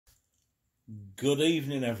Good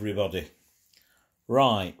evening, everybody.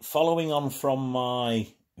 Right, following on from my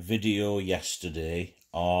video yesterday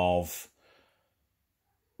of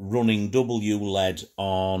running WLED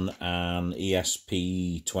on an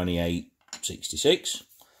ESP2866,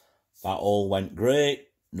 that all went great,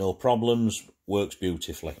 no problems, works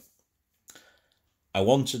beautifully. I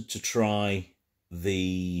wanted to try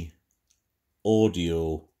the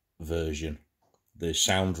audio version, the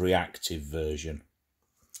sound reactive version.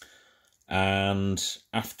 And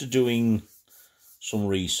after doing some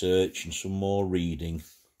research and some more reading,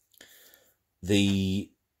 the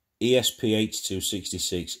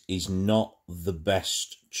ESP8266 is not the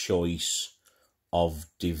best choice of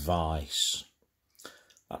device.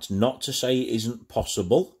 That's not to say it isn't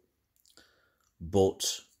possible,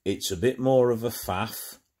 but it's a bit more of a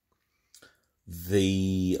faff.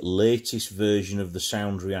 The latest version of the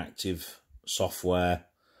sound reactive software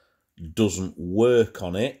doesn't work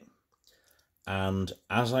on it. And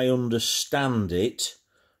as I understand it,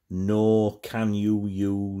 nor can you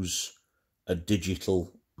use a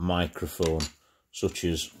digital microphone, such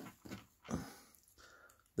as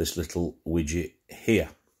this little widget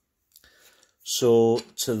here. So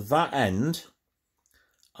to that end,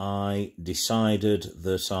 I decided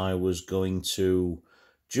that I was going to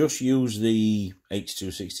just use the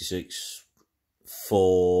H266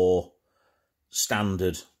 for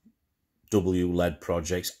standard WLED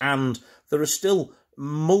projects, and there are still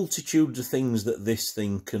multitudes of things that this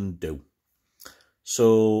thing can do.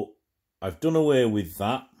 So I've done away with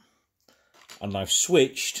that and I've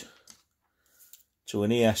switched to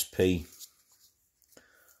an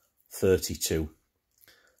ESP32,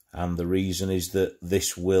 and the reason is that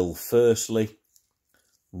this will firstly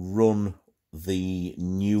run the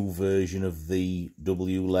new version of the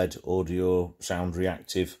WLED audio sound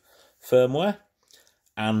reactive firmware,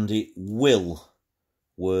 and it will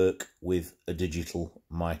work with a digital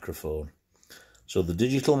microphone. So the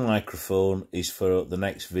digital microphone is for the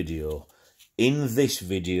next video. In this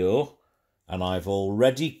video, and I've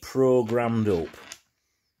already programmed up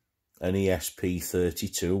an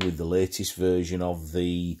ESP32 with the latest version of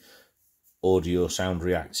the audio sound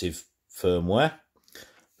reactive firmware,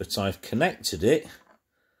 but I've connected it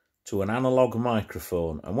to an analog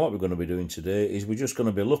microphone. And what we're going to be doing today is we're just going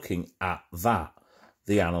to be looking at that,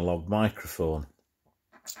 the analog microphone.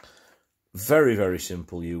 Very, very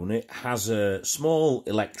simple unit. Has a small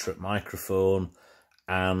electret microphone,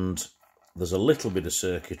 and there's a little bit of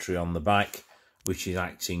circuitry on the back, which is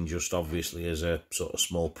acting just obviously as a sort of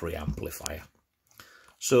small preamplifier.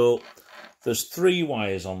 So there's 3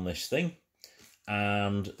 wires on this thing,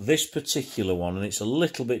 and this particular one, and it's a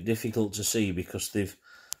little bit difficult to see because they've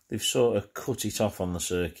sort of cut it off on the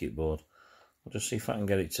circuit board. I'll just see if I can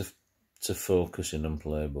get it to focus in and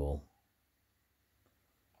play ball.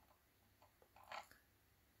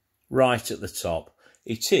 Right at the top,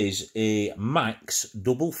 it is a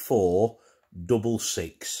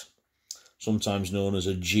MAX4466, sometimes known as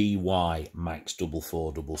a GY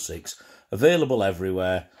MAX4466, available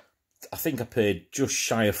everywhere. I think I paid just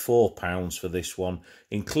shy of £4 for this one,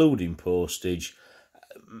 including postage.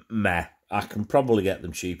 Meh, I can probably get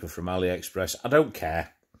them cheaper from AliExpress. I don't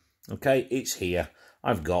care. Okay, it's here.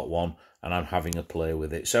 I've got one and I'm having a play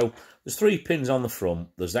with it. So there's 3 pins on the front.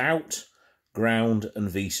 There's out, ground and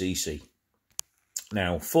VCC.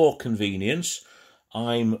 Now, for convenience,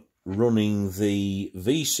 I'm running the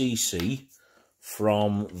VCC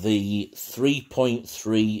from the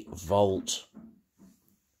 3.3 volt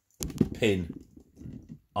pin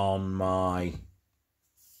on my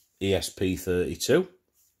ESP32.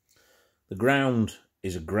 The ground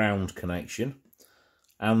is a ground connection,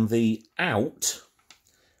 and the out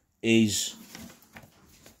is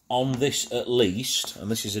on this at least,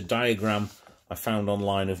 and this is a diagram I found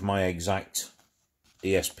online of my exact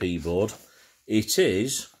ESP board. It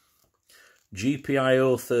is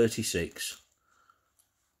GPIO 36.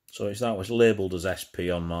 So that was labelled as SP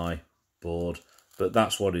on my board, but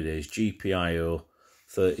that's what it is, GPIO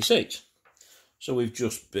 36. So we've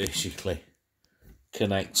just basically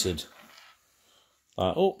connected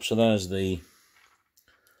that up. So there's the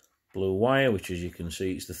blue wire, which, as you can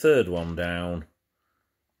see, it's the 3rd one down,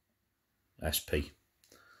 SP.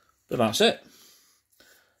 But that's it.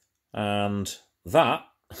 And that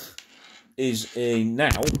is a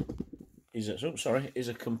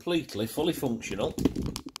completely fully functional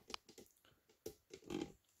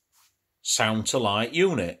sound to light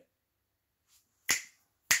unit.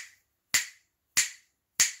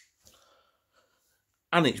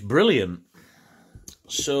 And it's brilliant.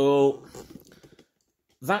 So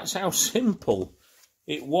that's how simple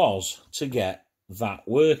it was to get that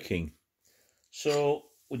working. So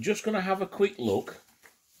we're just going to have a quick look.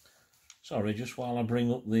 Sorry, just while I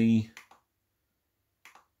bring up the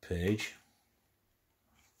page.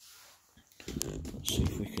 Let's see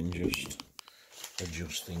if we can just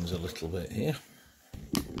adjust things a little bit here.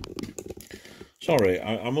 Sorry,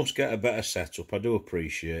 I must get a better setup. I do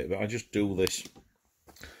appreciate it, but I just do this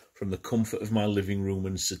from the comfort of my living room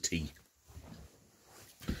and settee.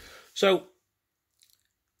 So,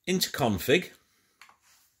 into config.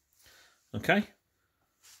 Okay.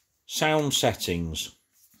 Sound settings.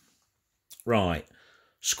 Right.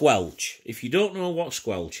 Squelch. If you don't know what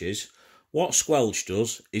squelch is, what squelch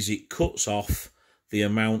does is it cuts off the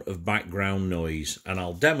amount of background noise, and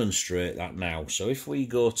I'll demonstrate that now. So if we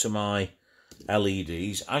go to my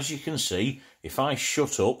LEDs, as you can see, if I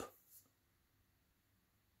shut up,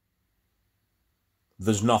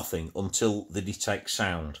 there's nothing until they detect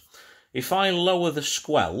sound. If I lower the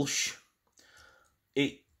squelch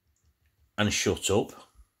and shut up,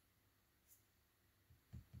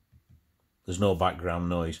 there's no background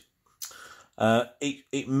noise.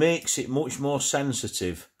 It makes it much more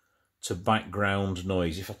sensitive to background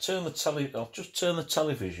noise. If I turn the I'll just turn the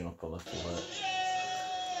television up a little bit.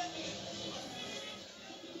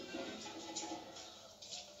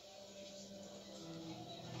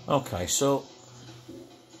 Okay, so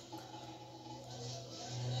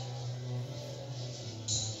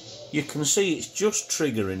you can see it's just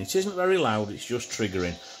triggering. It isn't very loud, it's just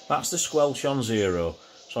triggering. That's the squelch on 0.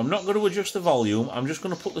 So I'm not going to adjust the volume, I'm just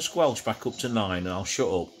going to put the squelch back up to 9 and I'll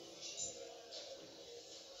shut up.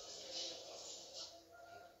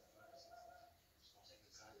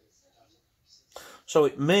 So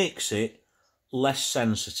it makes it less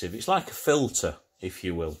sensitive. It's like a filter, if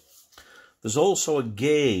you will. There's also a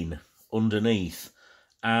gain underneath,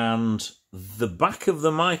 and the back of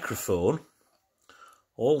the microphone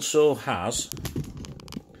also has,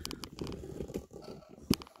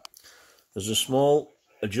 there's a small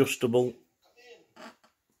adjustable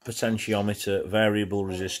potentiometer, variable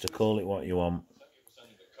resistor, call it what you want,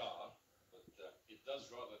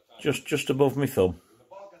 just above my thumb,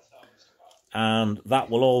 and that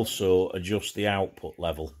will also adjust the output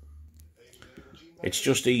level. It's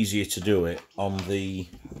just easier to do it on the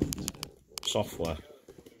software.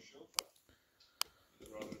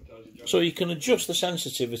 So you can adjust the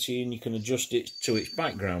sensitivity and you can adjust it to its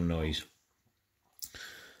background noise.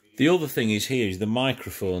 The other thing is here is the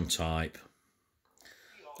microphone type,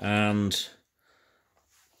 and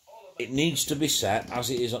it needs to be set,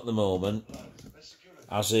 as it is at the moment,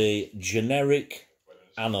 as a generic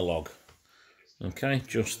analog. Okay,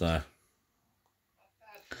 just there.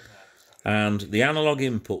 And the analog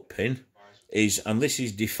input pin is, and this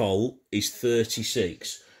is default, is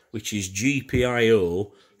 36, which is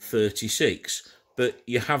GPIO 36, but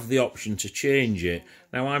you have the option to change it.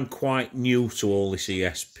 Now, I'm quite new to all this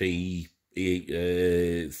ESP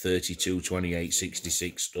 32, 28,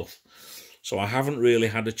 66 stuff, so I haven't really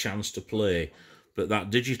had a chance to play, but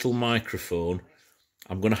that digital microphone,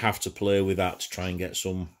 I'm going to have to play with that to try and get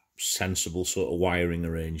some sensible sort of wiring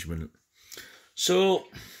arrangement. So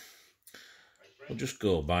I'll just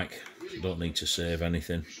go back. I don't need to save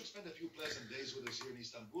anything.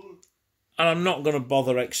 And I'm not going to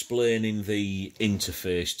bother explaining the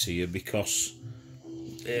interface to you because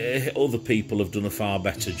other people have done a far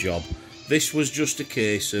better job. This was just a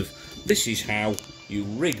case of, this is how you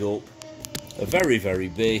rig up a very, very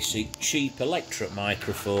basic, cheap electret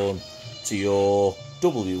microphone to your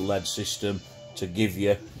WLED system to give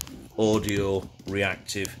you audio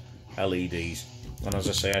reactive LEDs. And as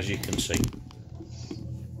I say, as you can see,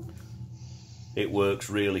 it works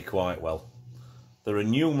really quite well. There are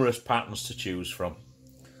numerous patterns to choose from.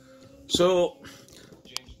 So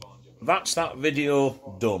that's that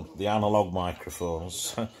video done, the analog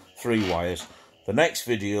microphones, 3 wires. The next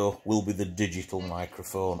video will be the digital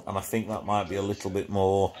microphone, and I think that might be a little bit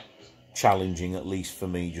more challenging, at least for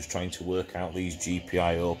me, just trying to work out these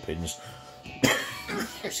GPIO pins.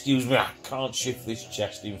 Excuse me, I can't shift this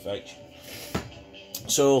chest infection.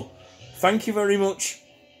 So thank you very much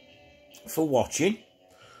for watching.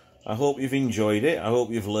 I hope you've enjoyed it. I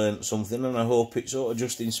hope you've learnt something, and I hope it sort of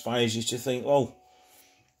just inspires you to think, well,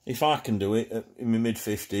 if I can do it in my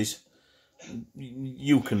mid-50s,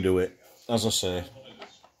 you can do it. As I say,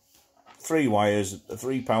 3 wires, a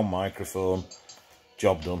 £3 microphone,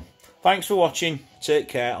 job done. Thanks for watching. Take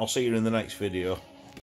care. I'll see you in the next video.